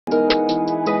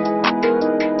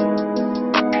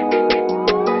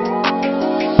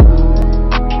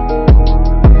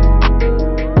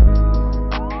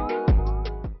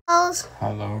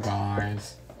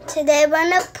Today we're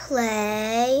gonna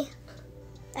play.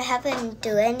 I haven't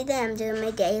done anything. I'm doing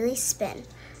my daily spin.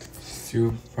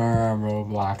 Super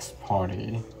Roblox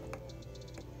party.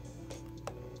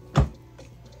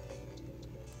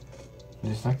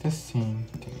 Just like the same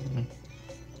thing.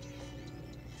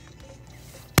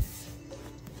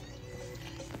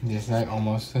 Just like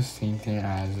almost the same thing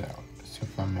as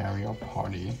Super Mario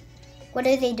Party. What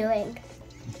are they doing?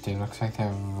 It looks like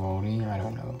they're voting. I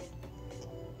don't know.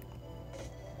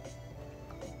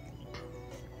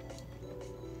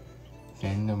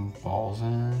 Getting the balls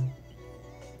in.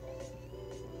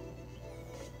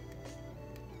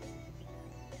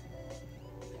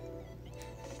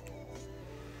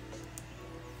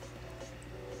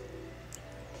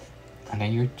 I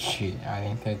think you're cheating. I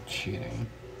think they're cheating.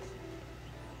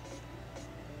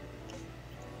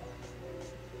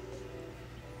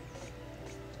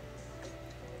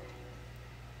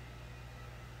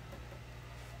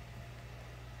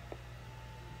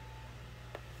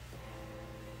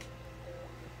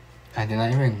 I did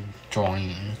not even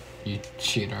join, you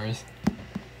cheaters.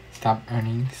 Stop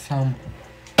earning some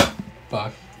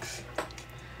bucks.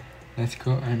 Let's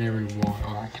go earn a reward,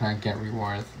 or can I get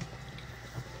rewards?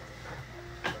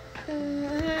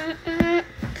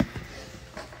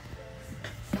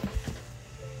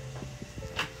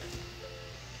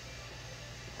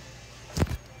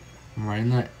 Right,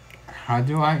 like, how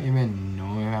do I even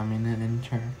know if I'm in an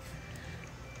intern?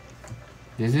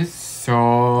 This is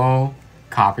so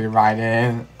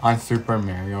copyrighted on Super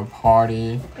Mario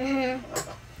Party.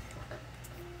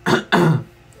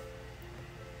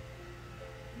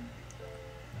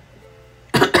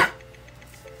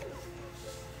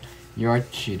 You are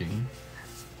cheating.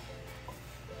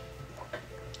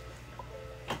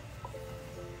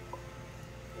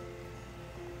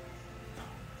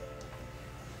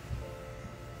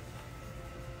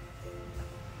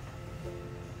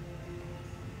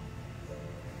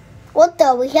 What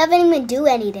the? We haven't even do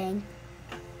anything.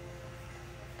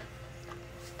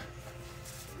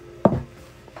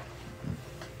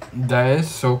 That is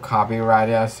so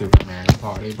copyrighted as Super Mario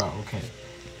Party, but okay.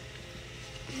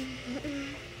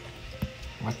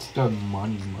 What's the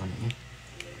money?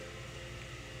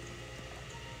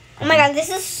 Oh my god, this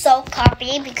is so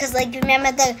copied because, like, you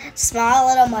remember the small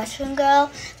little mushroom girl?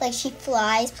 Like, she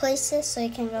flies places so you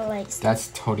can go, like...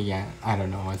 That's totally, I don't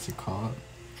know what's it called.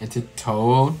 It's a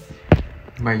toad,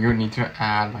 but you need to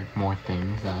add, like, more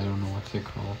things. I don't know what's it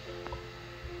called.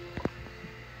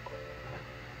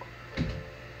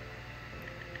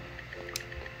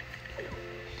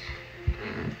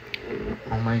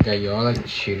 Oh my god, you're like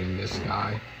cheating this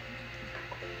guy.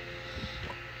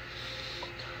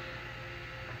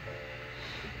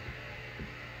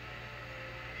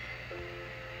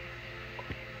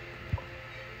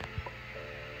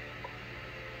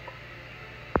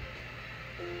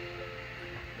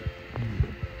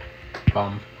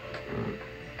 Bump.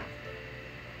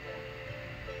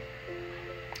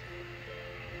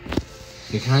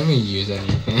 You can't even use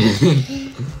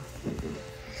anything.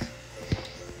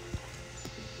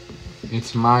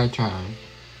 It's my turn.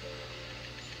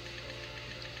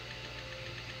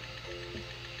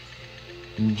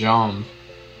 Jump.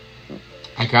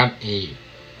 I got 8.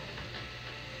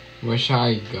 Where should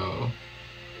I go?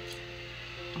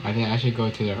 I think I should go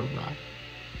to the right.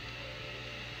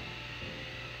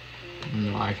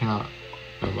 No, I cannot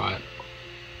go right.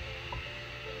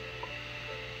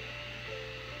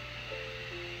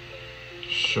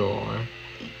 Sure.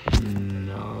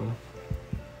 No.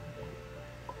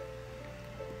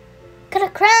 Got a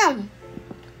crown!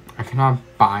 I cannot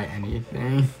buy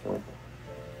anything.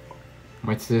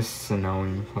 What's this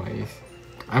snowing place?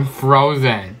 I'm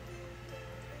frozen.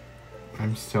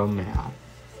 I'm so mad.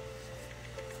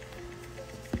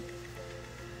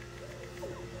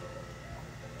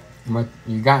 But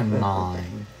you got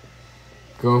 9.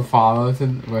 Go follow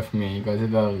with me. Go to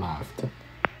the left.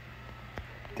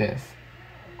 This.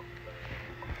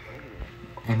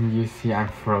 And you see I'm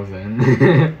frozen.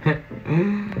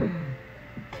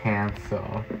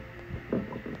 Cancel.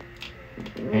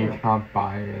 And you cannot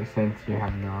buy it since you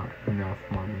have not enough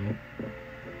money.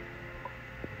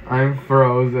 I'm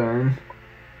frozen.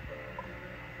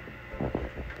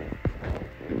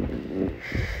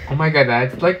 Oh my god,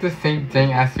 that's like the same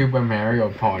thing as Super Mario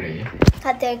Party.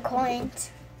 Got their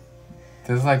coins.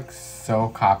 This is like so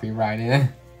copyrighted.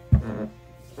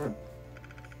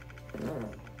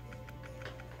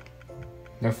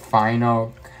 The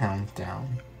final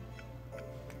countdown.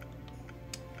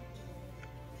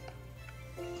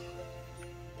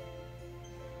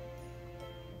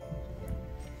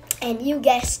 And you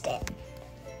guessed it.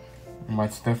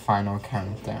 What's the final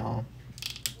countdown?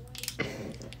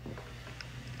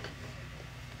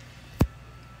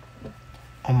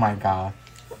 Oh my god.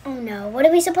 Oh no, what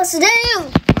are we supposed to do?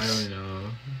 I don't know.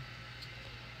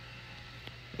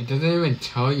 It doesn't even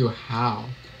tell you how.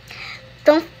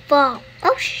 Don't fall.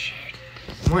 Oh shit.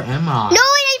 Where am I? No,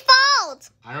 it ain't fault.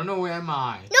 I don't know where am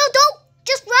I. No, don't.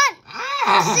 Just run.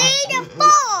 Ah! See the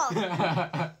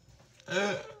fall.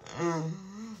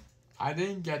 I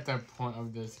didn't get the point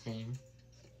of this game.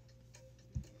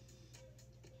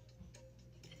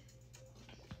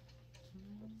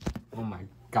 Oh my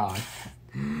god.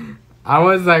 I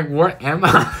was like, where am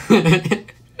I?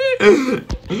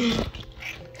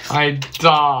 I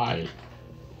died.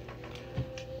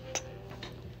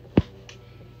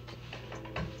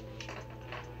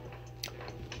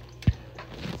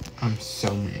 I'm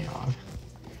so mad.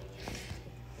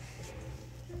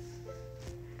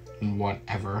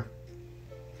 Whatever.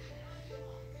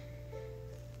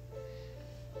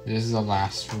 This is the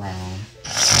last round.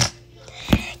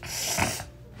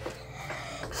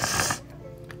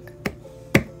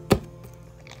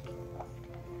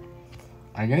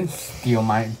 Are you gonna steal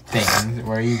my things?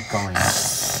 Where are you going?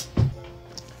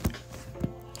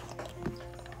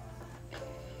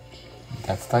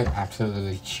 That's like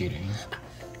absolutely cheating.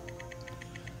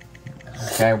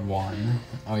 Okay, I won.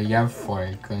 Oh, you have 4.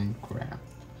 You couldn't grab.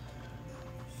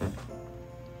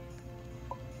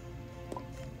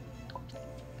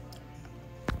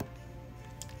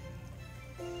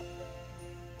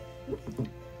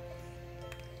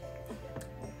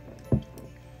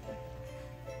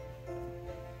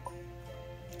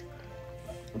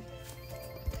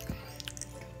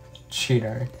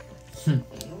 Cheater.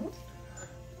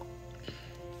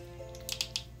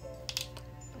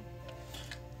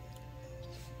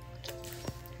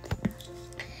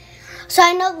 So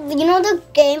I know, you know the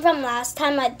game from last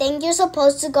time? I think you're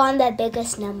supposed to go on the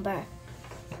biggest number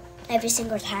every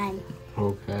single time.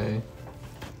 Okay.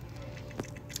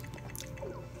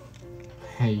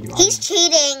 Hey, you. He's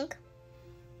cheating.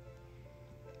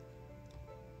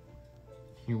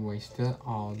 You wasted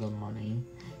all the money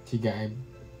to get a...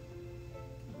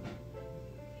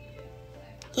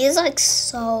 He's like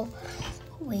so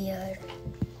weird.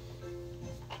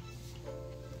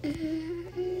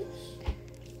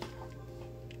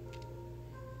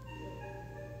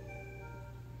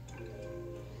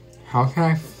 How can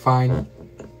I find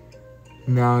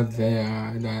now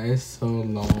there? That is so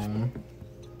long.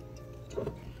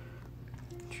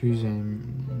 Choosing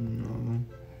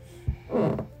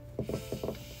no.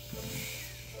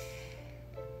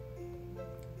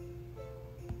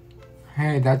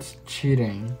 Hey, that's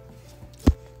cheating.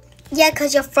 Yeah,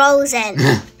 because you're frozen.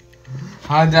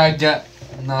 How did I get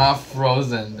not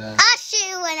frozen then? Ah,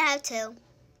 shoot, I have to.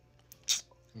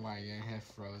 Why you hit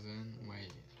frozen?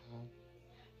 Wait.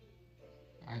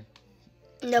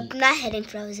 Nope, I'm not hitting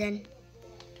frozen.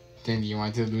 Then you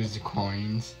want to lose the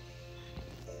coins?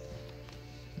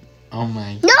 Oh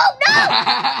my No, no!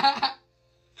 I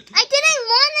didn't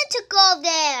want it to go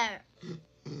there.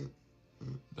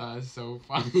 That is so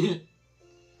funny.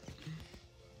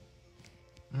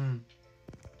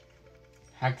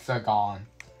 Hexagon.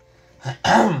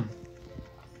 I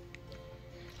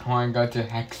want to go to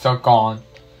hexagon.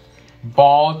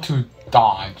 Ball to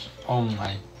dodge. Oh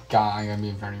my god, I'm gonna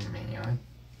be very mad.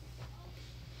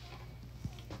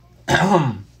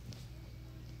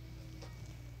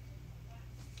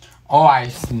 Oh,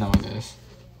 I know this.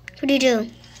 What do you do?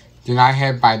 Do not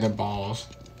hit by the balls.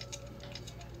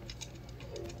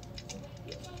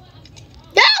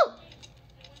 No!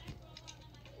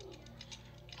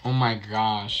 Oh my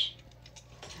gosh.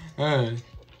 No!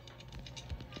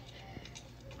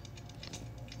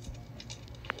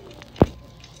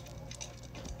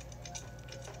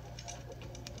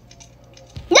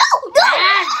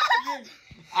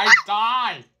 I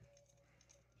died.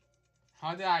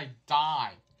 How did I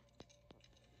die?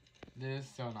 This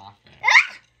is so not fair.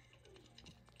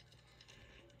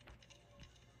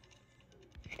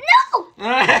 No!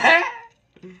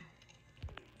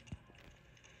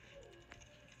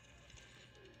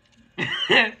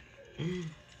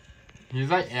 He's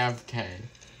like AFK.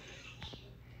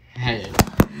 Hey.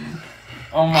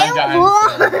 Oh my god,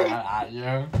 I'm so mad at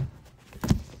you.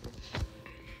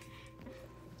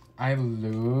 I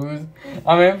lose.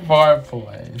 I'm in 4th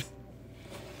place.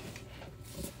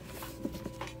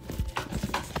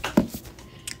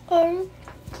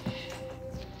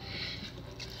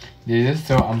 This is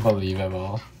so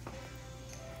unbelievable.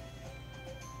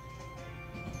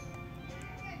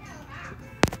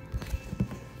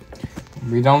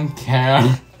 We don't care.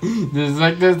 This is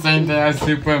like the same thing as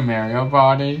Super Mario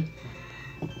Party.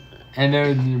 And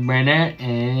the winner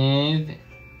is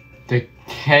the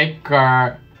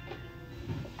kicker.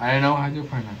 I don't know how to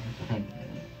pronounce it.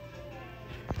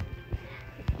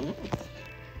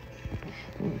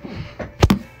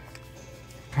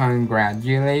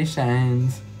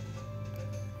 Congratulations.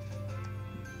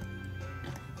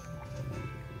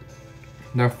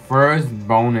 The first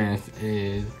bonus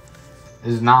is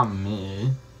not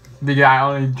me. Because I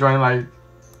only joined like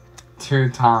 2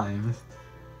 times.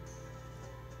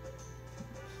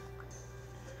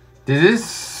 This is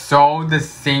so the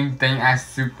same thing as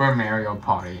Super Mario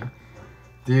Party.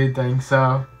 Do you think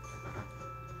so?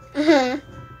 Mm-hmm.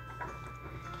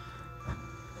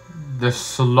 The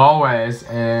slowest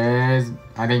is,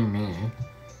 I think, me.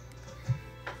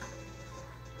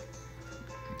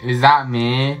 Is that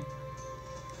me?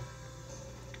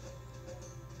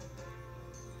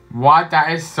 What?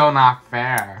 That is so not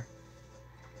fair.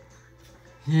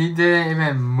 He didn't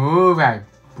even move at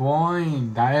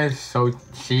point. That is so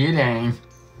cheating.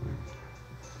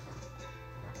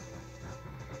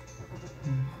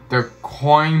 The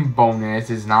coin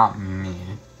bonus is not me.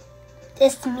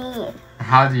 It's me.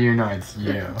 How do you know it's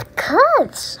you?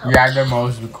 Because. You have the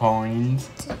most coins.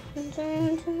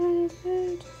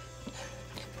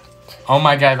 Oh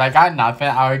my god, if I got nothing,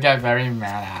 I would get very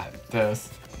mad at this.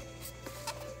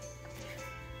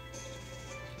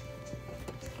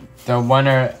 The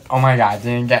winner, oh my god,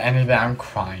 didn't get anything, I'm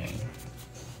crying.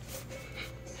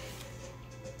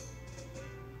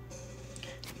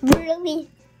 Really?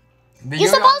 You're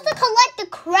supposed to collect the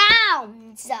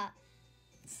crowns.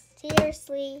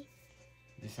 Seriously?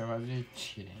 You're supposed to be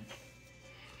cheating.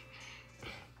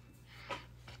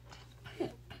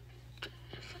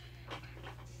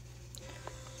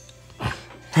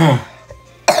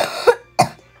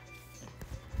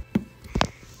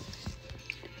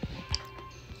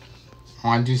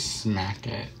 Why'd you smack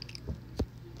it?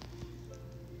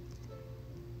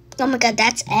 Oh my god,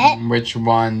 that's it? Which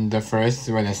one? The first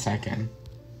or the second?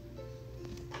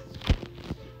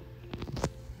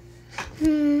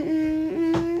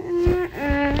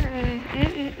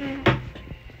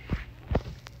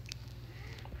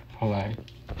 Hold on.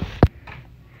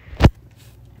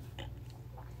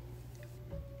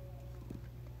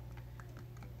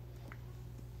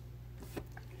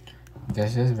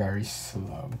 This is very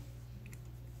slow.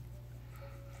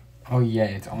 Oh yeah,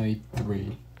 it's only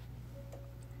 3.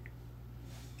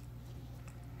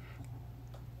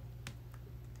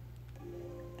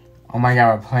 Oh my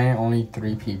god, we're playing only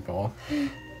 3 people.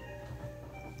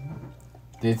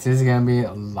 This is gonna be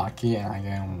lucky and I'm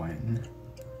gonna win.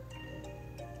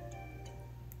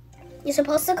 You're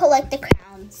supposed to collect the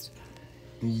crowns.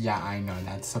 Yeah, I know.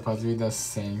 That's supposed to be the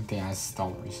same thing as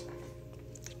stars.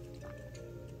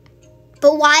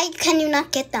 But why can you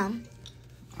not get them?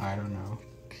 I don't know.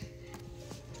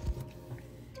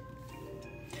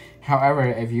 However,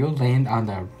 if you land on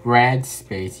the red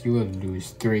space, you will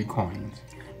lose 3 coins.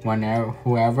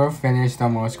 Whoever finishes the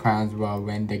most crowns will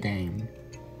win the game.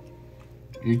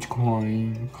 Each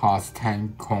coin costs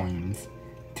 10 coins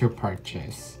to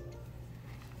purchase.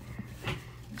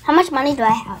 How much money do I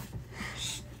have?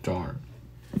 Start.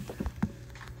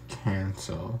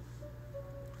 Cancel.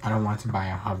 I don't want to buy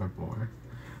a hoverboard.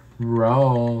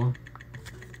 Roll.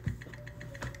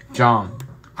 Jump.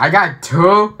 I got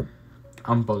 2?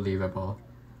 Unbelievable.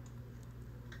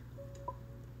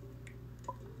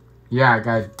 Yeah, I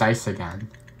got dice again.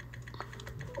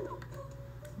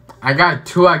 I got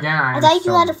 2 again. I thought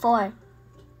you had a 4.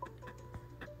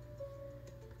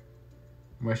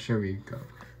 Where should we go?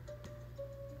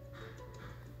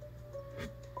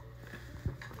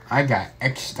 I got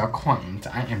extra coins.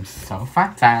 I am so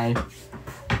fancy.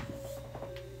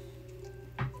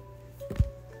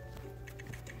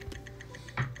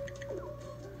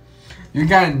 You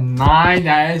got 9.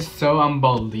 That is so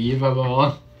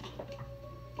unbelievable.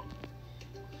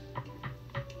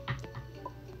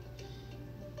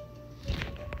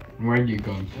 Where do you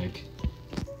go and pick?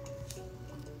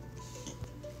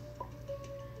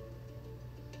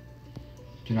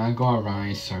 Do not go around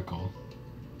a circle.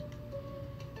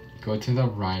 Go to the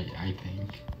right, I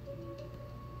think.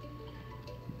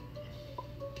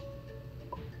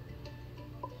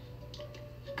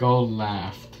 Go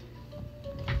left.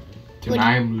 Do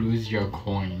not lose your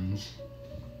coins.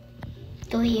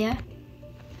 Go here.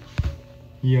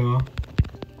 Yeah.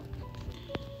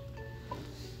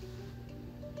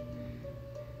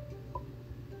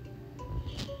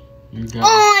 You got.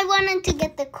 Oh, I wanted to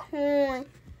get the coin.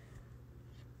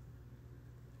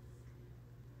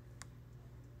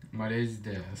 What is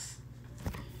this?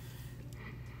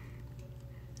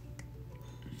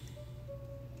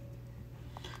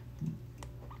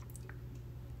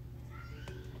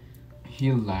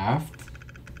 He left.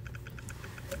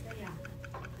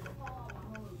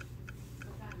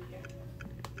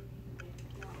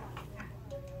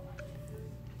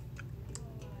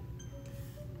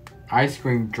 ice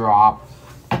cream drop.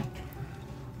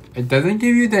 It doesn't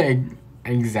give you the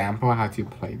example how to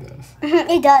play this.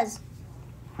 It does.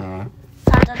 Huh?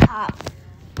 At the top.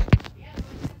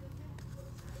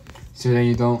 So then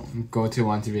you don't go to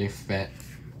want to be fit.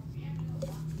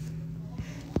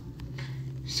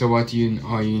 So what do you?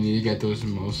 Oh, you need to get those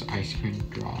most ice cream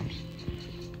drops.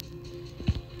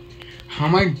 How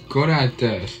am I good at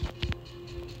this?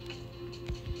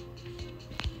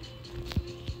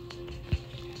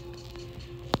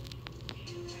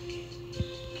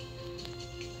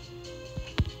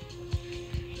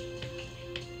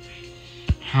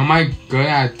 How am I good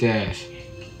at this?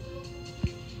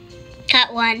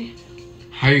 Got one.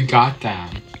 How you got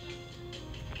that?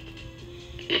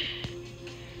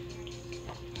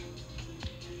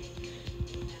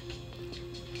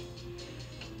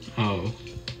 Oh.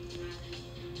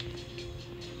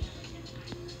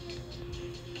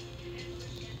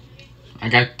 I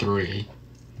got 3.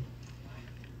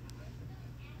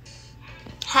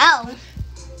 How?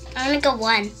 I only got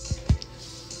 1.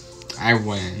 I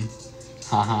win.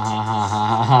 Ha ha ha ha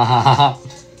ha ha ha ha.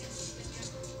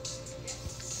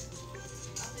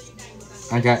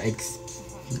 I got experience.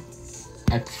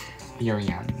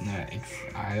 No,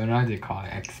 I don't know how to call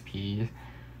it. XP.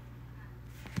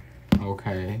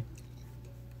 Okay.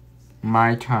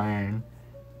 My turn.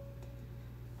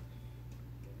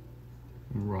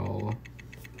 Roll.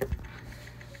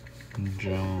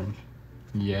 Jump.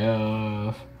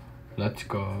 Yeah. Let's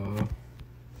go.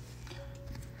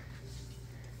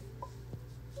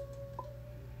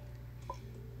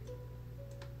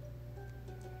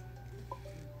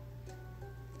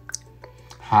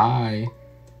 Hi.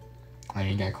 I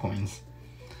ain't got coins.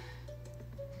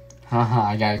 Haha,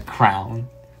 I got a crown.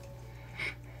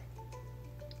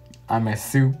 I'm a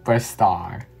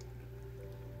superstar.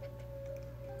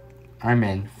 I'm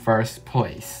in first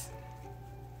place.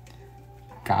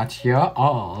 Gotcha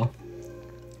all.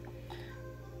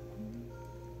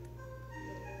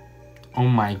 Oh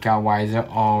my god, why is it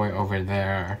all the way over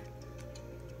there?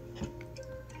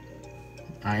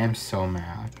 I am so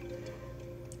mad.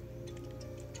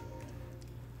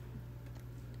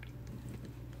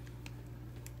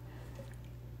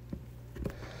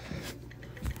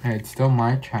 Hey, it's still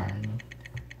my turn.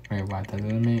 Wait, what? That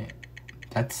doesn't mean...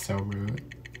 That's so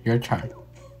rude. Your turn.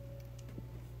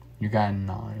 You got a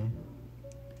 9.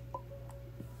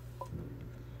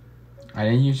 I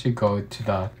think you should go to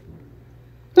the...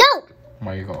 No!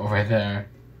 Why you go over there?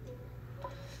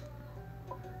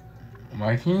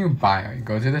 Why can't you buy it?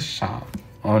 Go to the shop.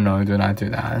 Oh no, do not do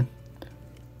that.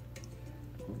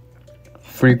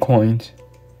 Free coins.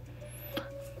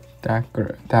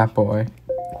 That boy.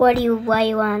 Why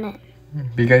you want it?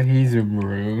 Because he's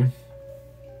rude.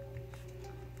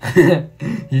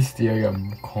 He steal your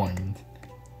coins.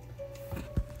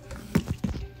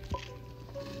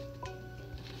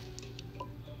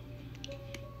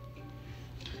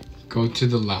 Go to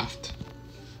the left.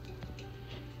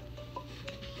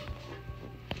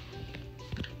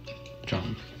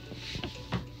 Jump.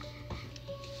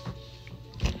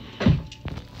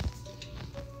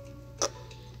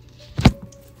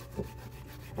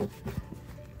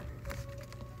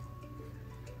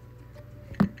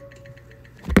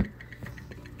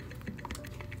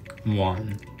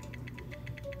 One.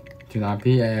 Do not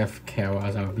be AFK or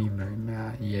else I'll be very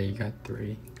mad. Yeah, you got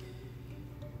 3.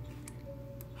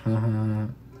 Haha.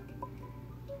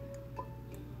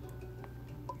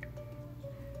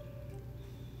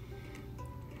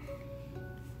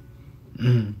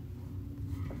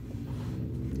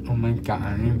 Oh my god,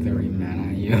 I am very mad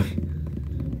at you.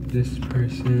 This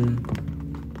person.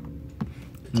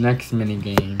 Next mini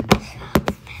game.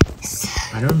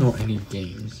 I don't know any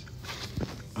games.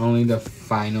 Only the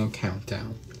final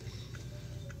countdown.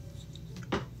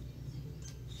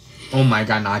 Oh my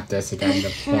god, not this again.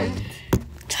 The point.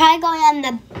 Try going on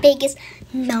the biggest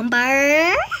number.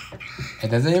 It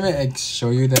doesn't even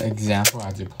show you the example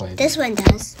as you play. This one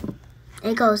does.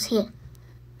 It goes here.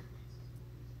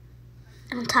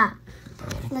 On top. Oh.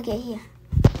 Look at here.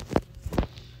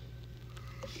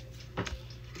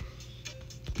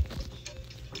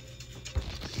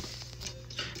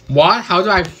 What? How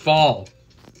do I fall?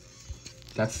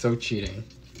 That's so cheating.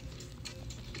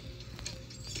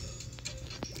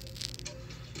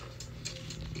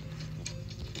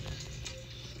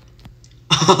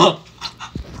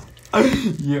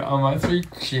 You must be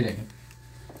cheating.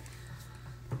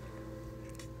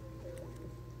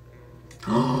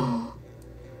 I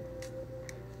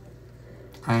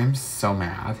am so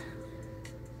mad.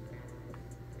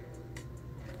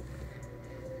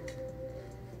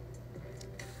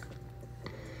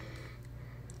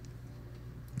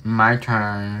 My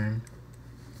turn.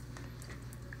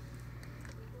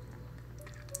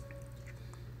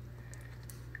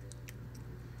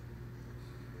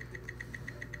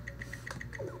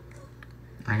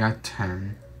 I got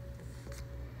 10.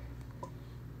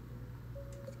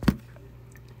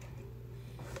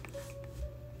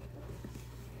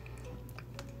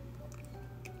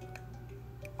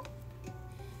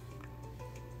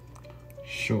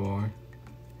 Sure.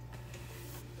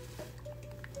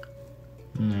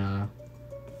 Yeah.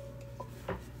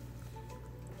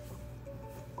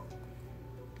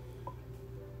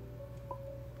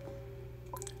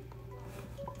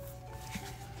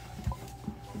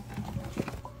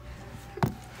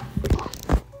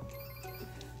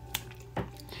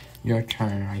 Your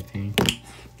turn, I think.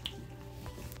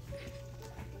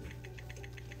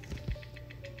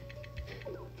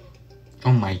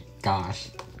 Oh my gosh.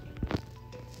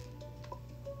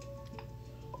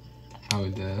 How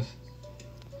is this?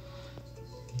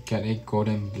 Get a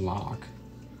golden block.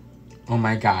 Oh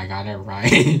my god, I got it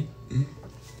right.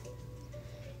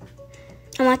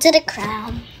 I wanted a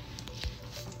crown.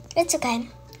 It's okay.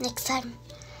 Next time.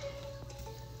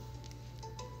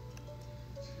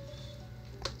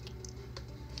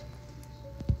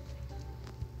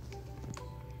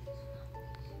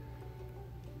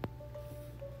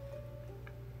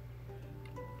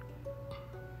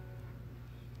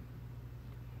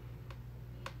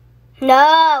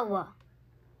 No!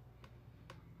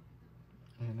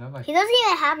 Like, He doesn't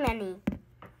even have many.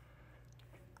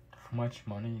 how much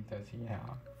money does he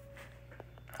have?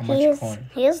 How He much coin?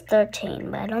 He has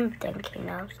 13, but I don't think he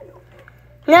knows.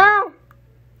 No!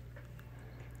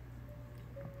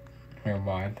 Wait,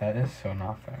 why? That is so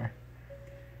not fair.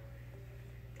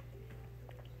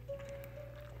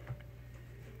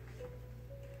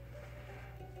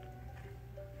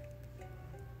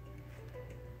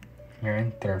 You're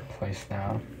in 3rd place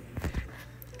now.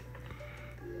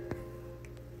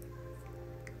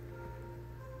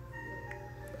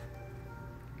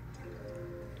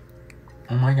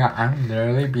 Oh my god, I'm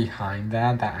literally behind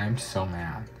that I'm so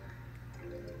mad.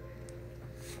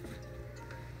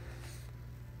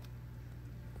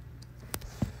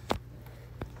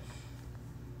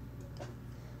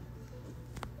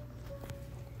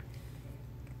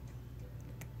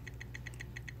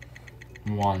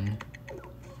 One.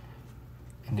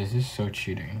 This is so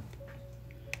cheating.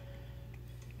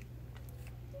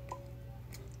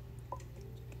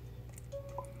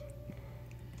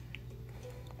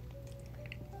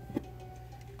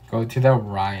 Go to the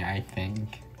right, I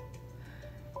think.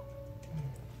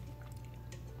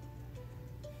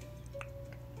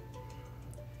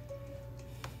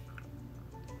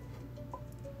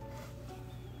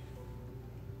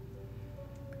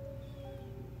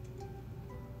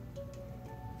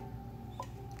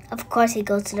 Of course he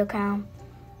goes to the crown.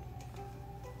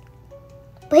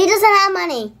 But he doesn't have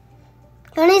money.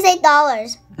 He only has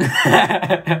 $8.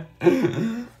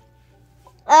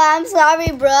 I'm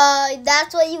sorry, bro.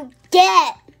 That's what you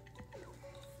get.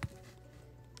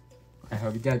 I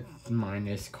hope you get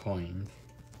minus coins.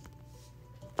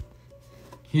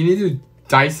 You need to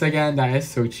dice again? That is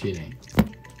so cheating.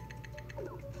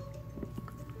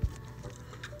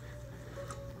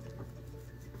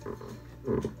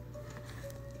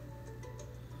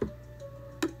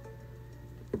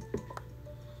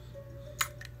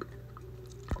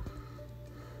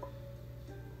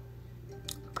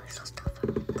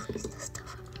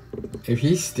 If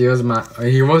he steals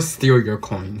he will steal your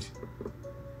coins.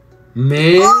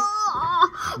 Man,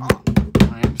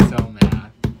 I'm so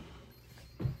mad.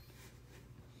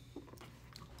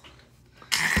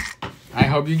 I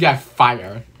hope you get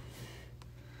fired.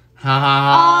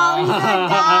 Oh, you're gonna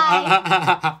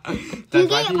die. You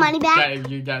get your money back? If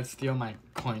you steal my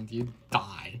coins, you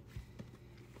die.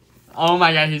 Oh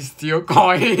my god, he steal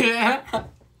coins.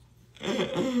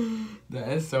 That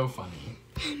is so funny.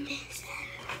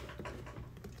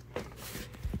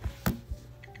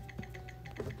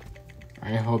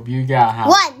 I hope you got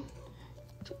 1.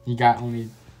 You got only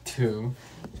 2.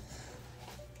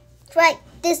 Right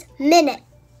this minute.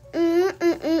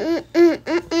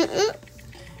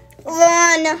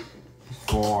 1.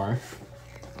 4.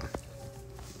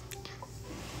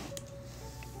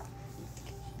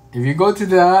 If you go to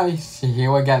the, he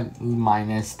will get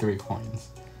minus 3 coins.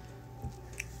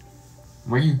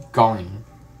 Where are you going?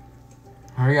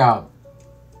 Hurry up.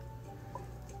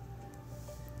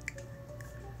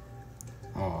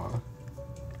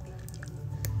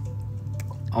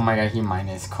 Oh my god, he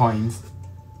minus coins.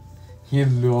 He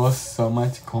lost so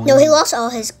much coins. No, he lost all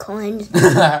his coins.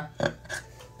 Not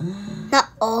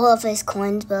all of his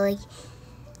coins, but like...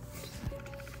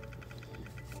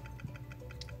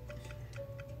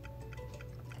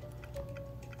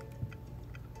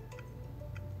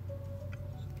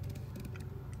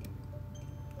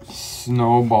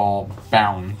 snowball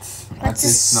bounce. What's a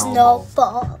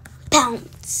snowball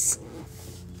bounce?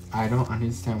 I don't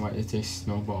understand what is a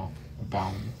snowball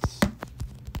bounce.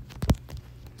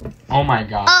 Oh my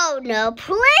god. Oh no,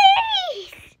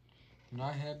 please!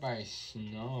 Not hit by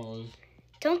snow.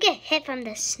 Don't get hit from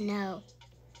the snow.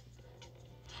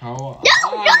 How? No,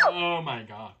 oh, no! Oh my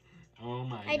god. Oh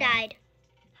my god. I died.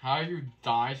 How you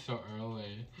die so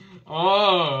early?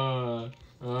 Oh.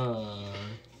 Oh.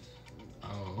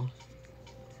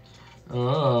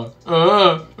 Jump!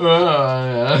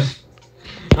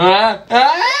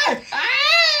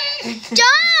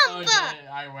 Okay,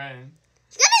 I win.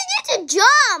 You need to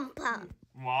jump.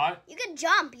 What? You can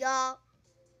jump, y'all.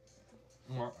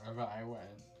 Whatever, I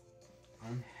win.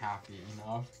 I'm happy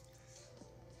enough.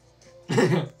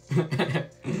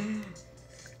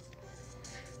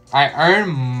 I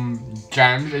earn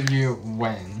gems if you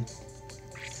win.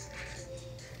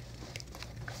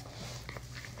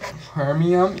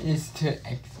 Premium is to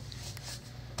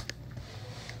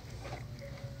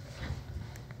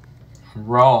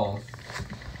roll.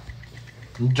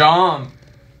 Jump.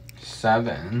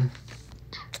 7.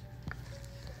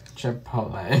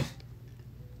 Chipotle.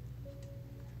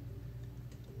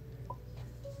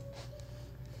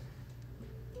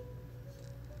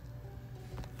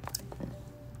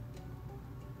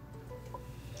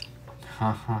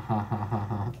 Ha ha ha ha ha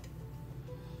ha.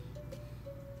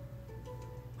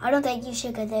 I don't think you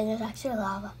should go there. There's actually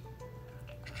lava.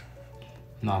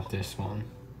 Not this one.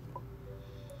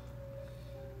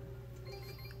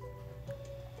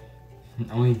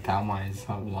 Only that one is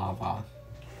lava.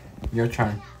 Your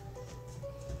turn.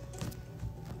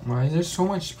 Why is there so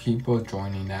much people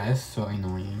joining? That is so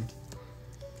annoying.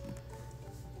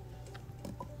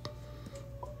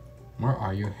 Where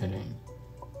are you hitting?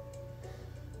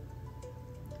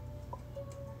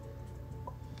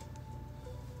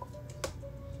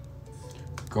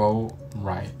 Go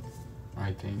right,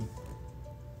 I think.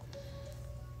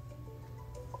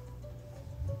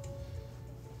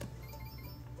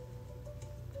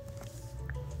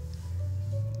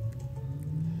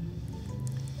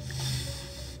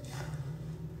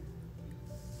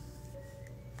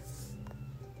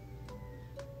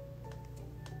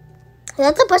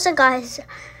 Let the person guys,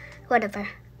 whatever.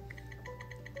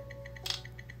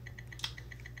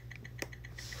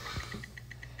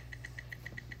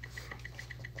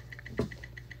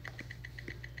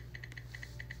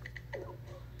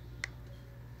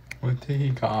 What did he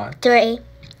got? 3.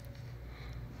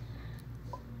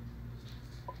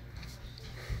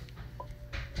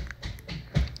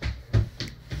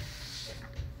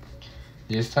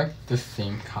 It's like the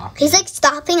same copy. He's like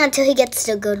stopping until he gets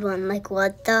the good one. Like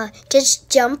what the? Just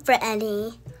jump for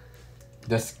any.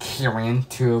 This Kieran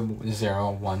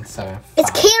 20175.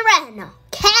 It's Karen.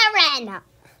 Karen.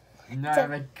 No,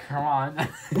 like come on.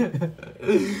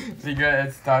 Because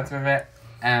it starts with it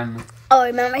M. Oh,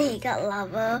 remember he got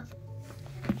lava.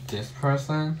 This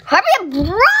person, Hurry up,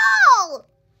 bro!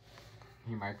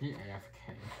 he might be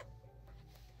AFK.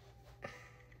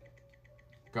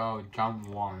 Go, jump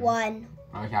 1. 1.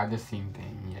 Oh, we have the same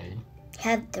thing, yay. You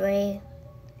have 3.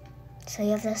 So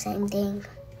you have the same thing.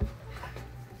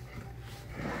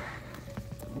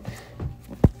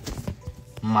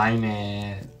 Mine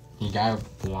it. You got a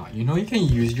block. You know you can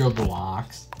use your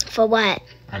blocks. For what?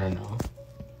 I don't know.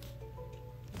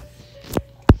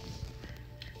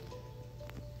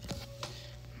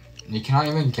 You cannot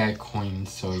even get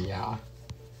coins, so yeah.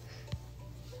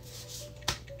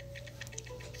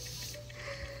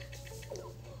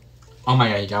 Oh my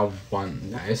god, you got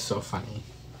 1. That is so funny.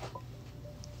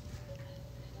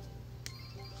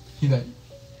 He's like...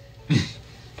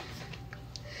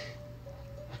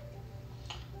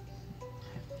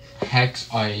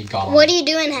 Hexagon. What do you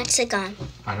do in Hexagon?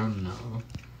 I don't know.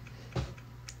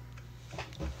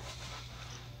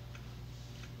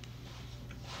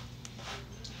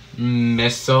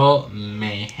 Missile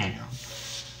mayhem.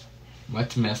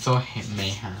 What's missile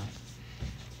mayhem?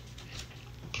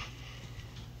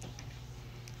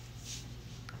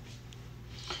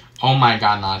 Oh my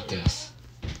god, not this.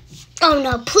 Oh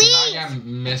no, please! I got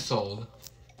missiled.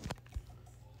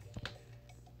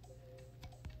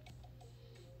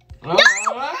 No!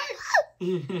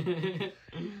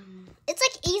 It's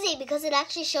like easy because it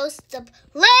actually shows the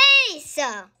place.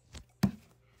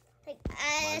 Like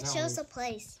it shows the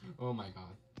place. Oh my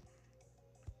god.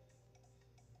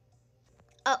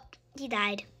 Oh, he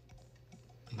died.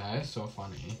 That is so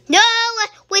funny. No!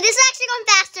 Wait, this is actually going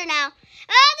faster now.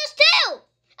 There's 2!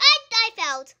 I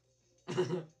failed.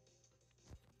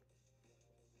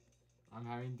 I'm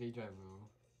having deja vu.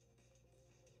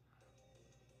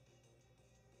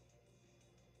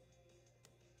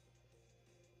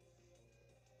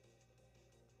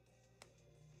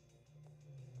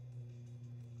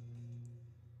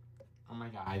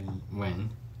 Yeah, I win.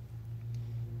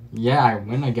 Yeah, I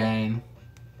win again.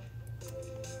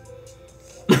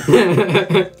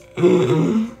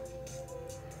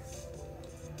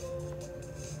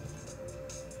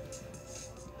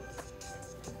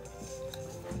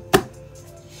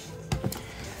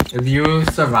 If you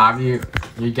survive,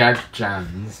 you get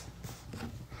gems.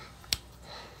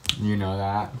 You know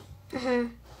that?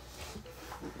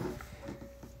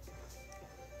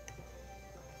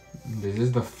 This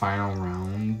is the final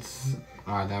rounds.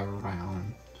 That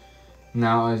round.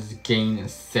 Now it's gain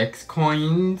 6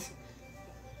 coins.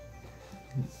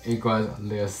 Equals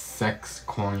lose 6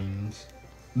 coins.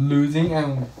 Losing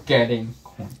and getting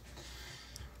coins.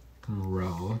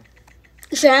 Bro.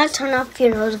 You should have to turn off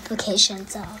your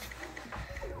notifications off.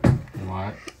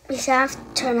 What? You should have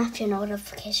to turn off your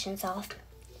notifications off.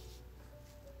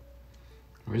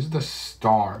 Where's the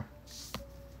star?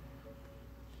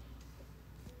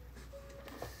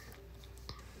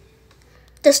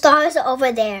 The star is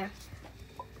over there.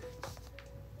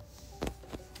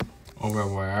 Over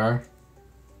where?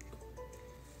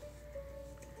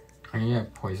 I need a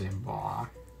poison ball.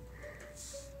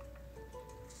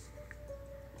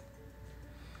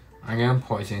 I'm gonna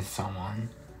poison someone.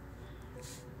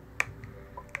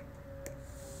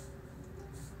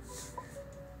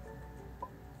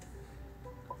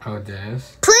 Oh,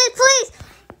 this? Please!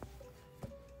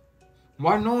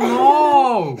 What?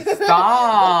 No!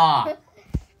 Stop!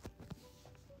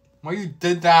 Why you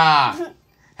did that?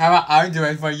 How about I do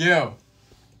it for you?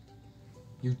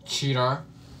 You cheater.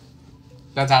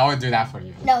 That's how I would do that for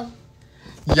you. No.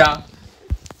 Yeah.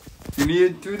 You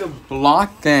need to do the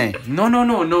block thing.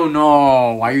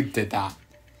 No. Why you did that?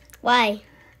 Why?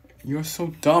 You're so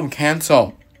dumb.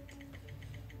 Cancel.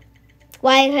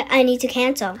 Why I need to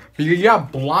cancel? Because you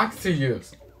have blocks to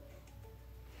use.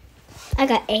 I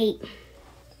got 8.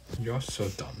 You're so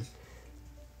dumb.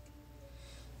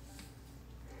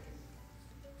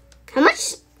 How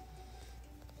much?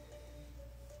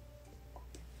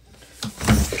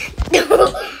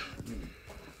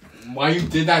 Why you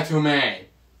did that to me?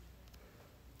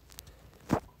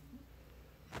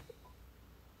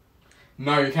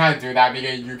 No, you can't do that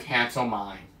because you cancel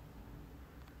mine.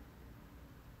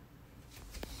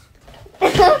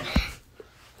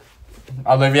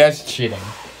 Olivia's cheating.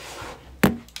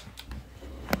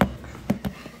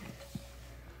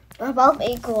 We're both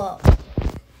equal.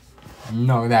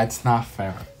 No, that's not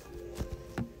fair.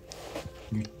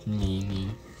 You meanie.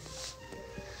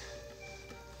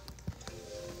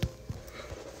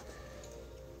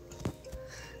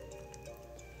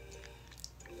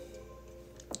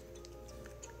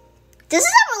 This is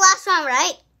our last one,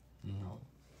 right? No.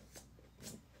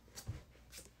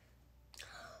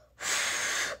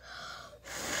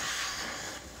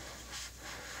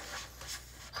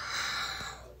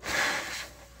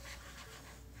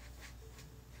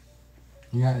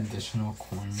 You got additional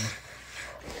coins.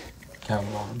 Get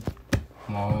one.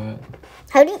 Wallet.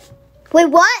 How do you... Wait,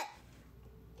 what?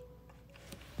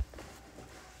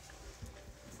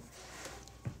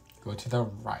 Go to the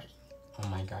right. Oh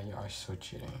my god, you are so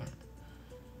cheating.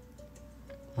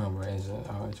 Oh, where is it?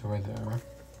 Oh, it's over there.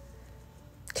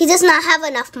 He does not have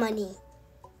enough money.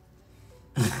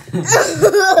 He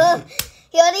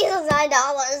only has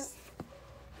 $9.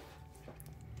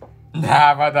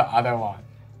 How about the other one?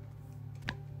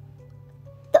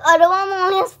 The other one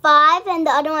only has 5 and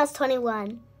the other one has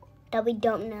 21. That we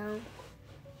don't know.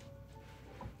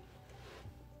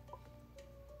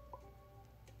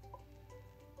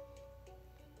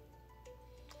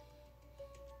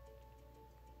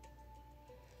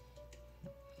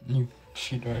 You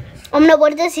cheater. No,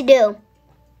 what does he do?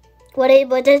 What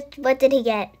did he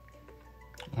get?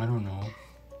 I don't know.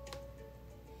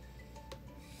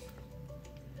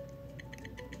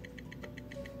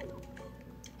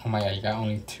 Oh my god, you got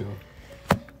only 2.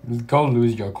 Go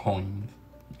lose your coins.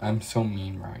 I'm so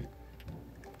mean, right?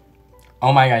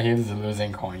 Oh my god, he's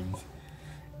losing coins.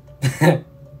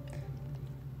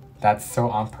 That's so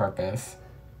on purpose.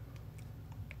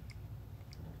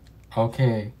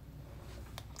 Okay.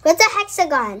 What's a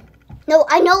hexagon? No,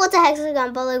 I know what's a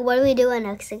hexagon, but like, what do we do in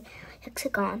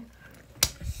hexagon?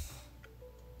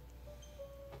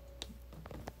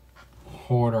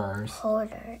 Hoarders.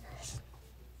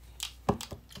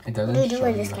 It doesn't What do you do show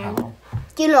in you this game? how.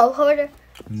 Do you know hoarder?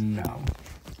 No.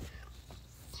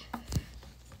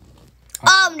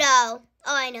 Oh no!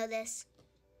 Oh, I know this.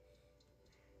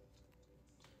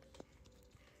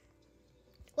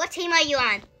 What team are you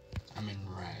on? I'm in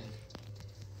red.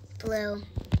 Blue.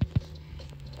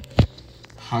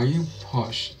 How you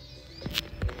push?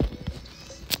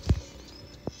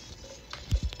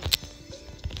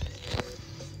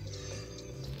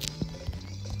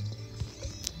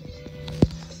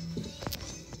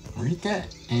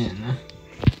 get in?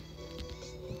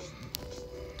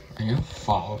 Are you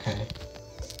fall? Okay.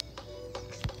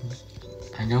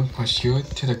 I'm gonna push you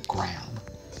to the ground,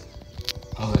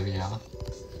 Olivia.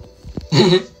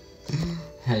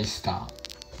 Hey, stop.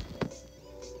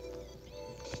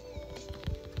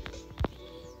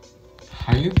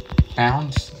 How you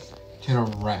bounce to the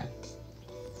red?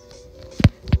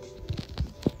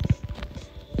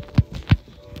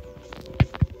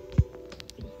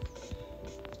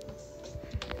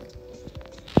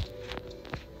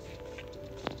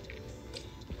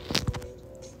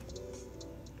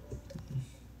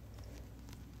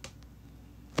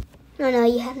 No,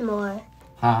 you had more.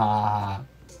 Ha ha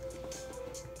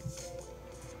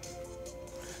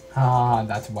ha.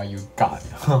 That's why you got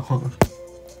it.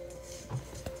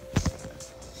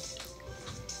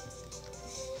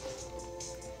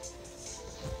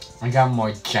 I got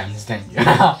more gems than you.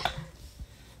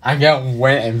 I can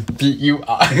win and beat you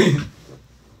up.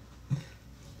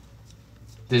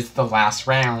 This is the last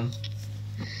round.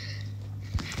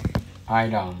 I'm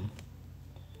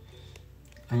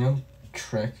gonna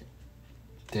trick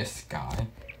this guy.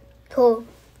 Cool.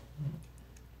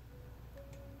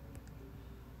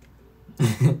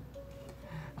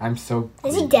 I'm so.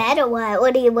 Is he dead or what?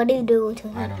 What do you do to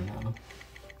him? I don't know.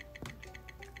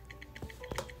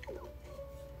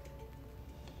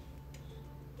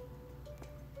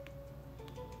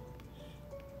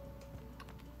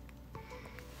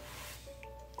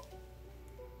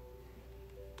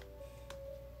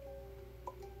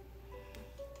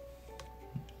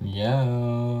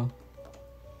 Yeah.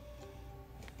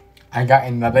 I got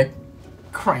another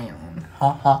crayon.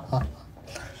 Ha ha ha.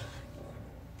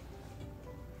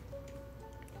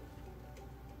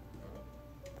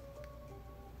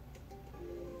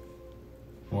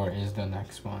 Where is the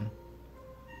next one?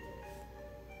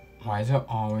 Why is it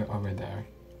all the way over there?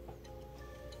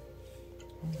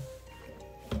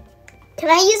 Can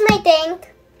I use my thing?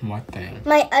 What thing?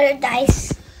 My other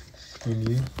dice. When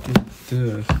you did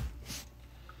this.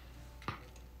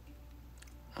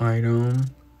 Item.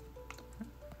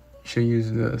 Should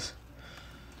use this.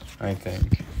 I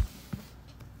think.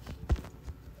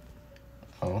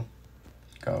 Oh.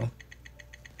 Go.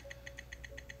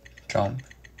 Jump.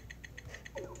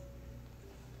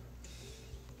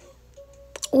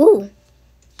 Ooh.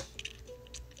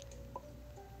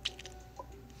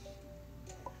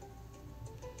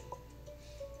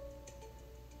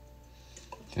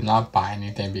 Do not buy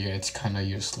anything because it's kind of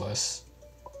useless.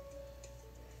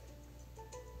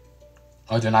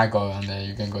 Oh, do not go on there.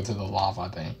 You can go to the lava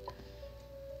thing.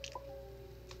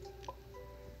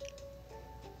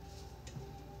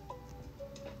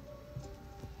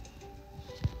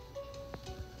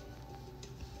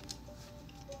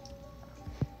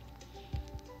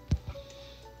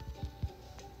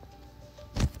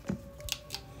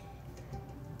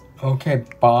 Okay,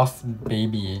 boss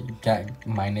baby, get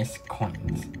minus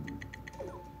coins.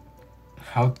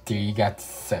 How dare you get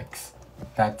 6?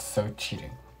 That's so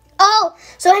cheating. Oh,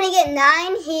 so when he get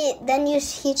 9,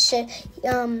 he should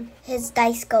his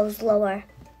dice goes lower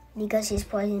because he's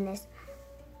poisonous.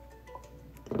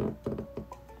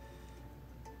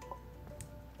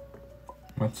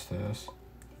 What's this?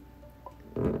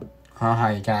 Haha,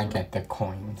 you gotta get the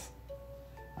coins.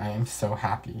 I am so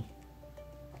happy.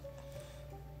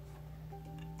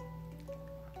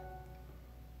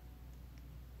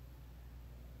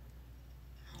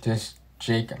 Just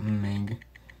Jake Mig.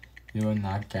 You will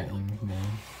not get anything.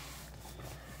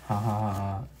 Ha ha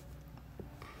ha.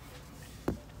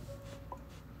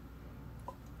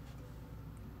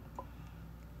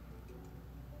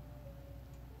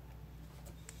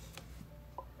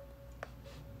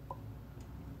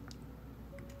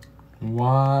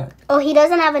 What? Oh, he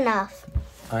doesn't have enough.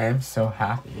 I am so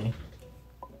happy.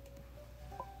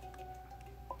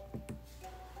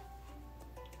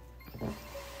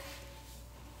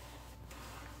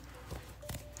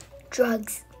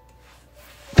 Drugs.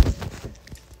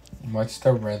 What's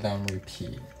the rhythm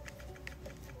repeat?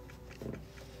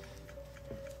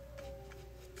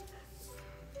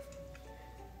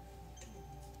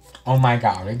 Oh my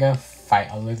god, we're gonna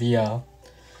fight Olivia.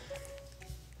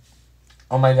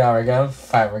 Oh my god, we're gonna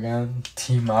fight. We're gonna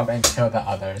team up and kill the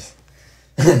others.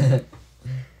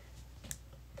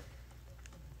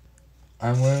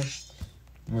 I'm with.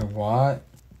 Wait, what?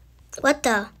 What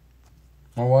the?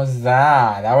 What was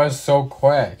that? That was so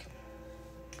quick.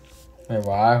 Wait,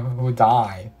 what? Who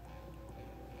died?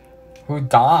 Who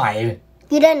died?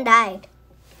 You didn't die.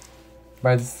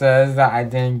 But it says that I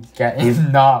didn't get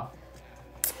enough.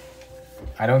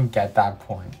 I don't get that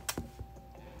point.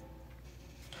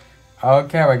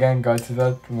 Okay, we're gonna go to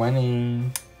the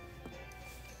winning.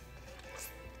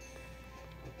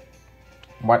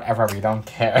 Whatever, we don't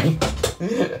care.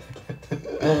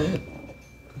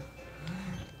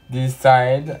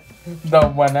 Decide the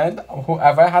winner.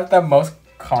 Whoever has the most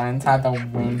coins has the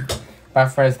win. But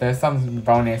first, there's some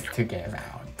bonus to give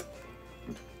out.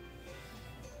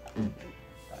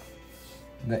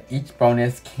 Each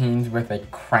bonus comes with a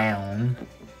crown.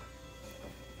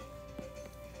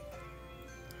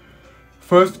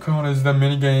 First crown is the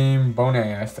minigame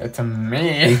bonus. It's a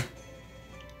me.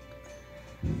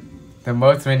 The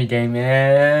most minigame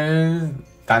is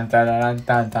dun dun dun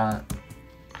dun dun.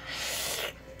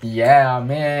 Yeah,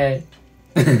 me.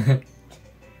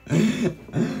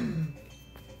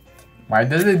 Why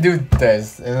does it do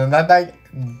this? Isn't that like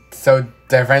so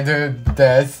different to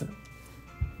this?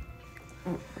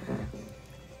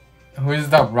 Who's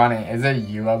the running? Is it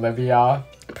you, Olivia?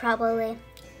 Probably.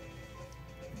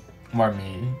 Or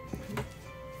me?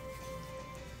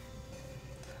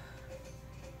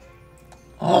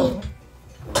 Oh.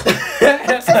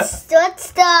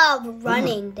 What's the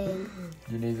running thing?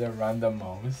 You need to run the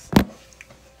most.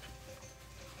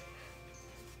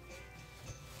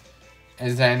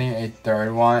 Is there a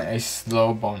third one? A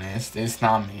slow bonus. It's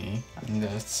not me. I'm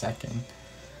the second.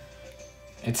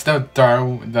 It's the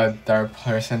third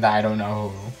person that I don't know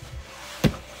who.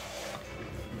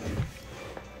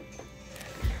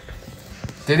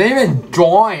 Did they even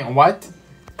join? What?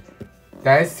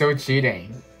 That is so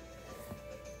cheating.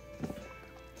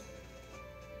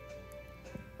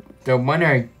 The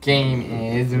winner game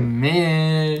is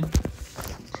me.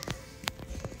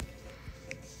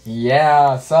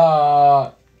 Yeah,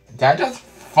 so did I just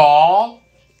fall?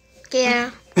 Yeah.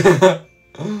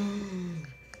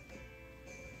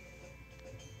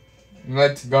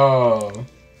 Let's go.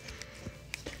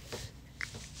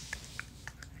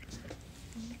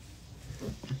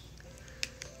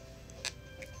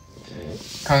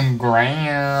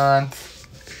 Congrats.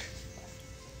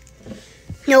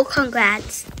 No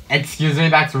congrats. Excuse me,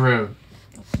 that's rude.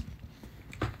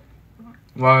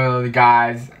 Well,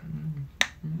 guys,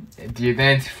 do you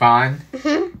think it's fun?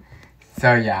 Mm-hmm.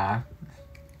 So, yeah.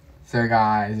 So,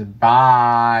 guys,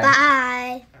 bye.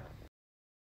 Bye.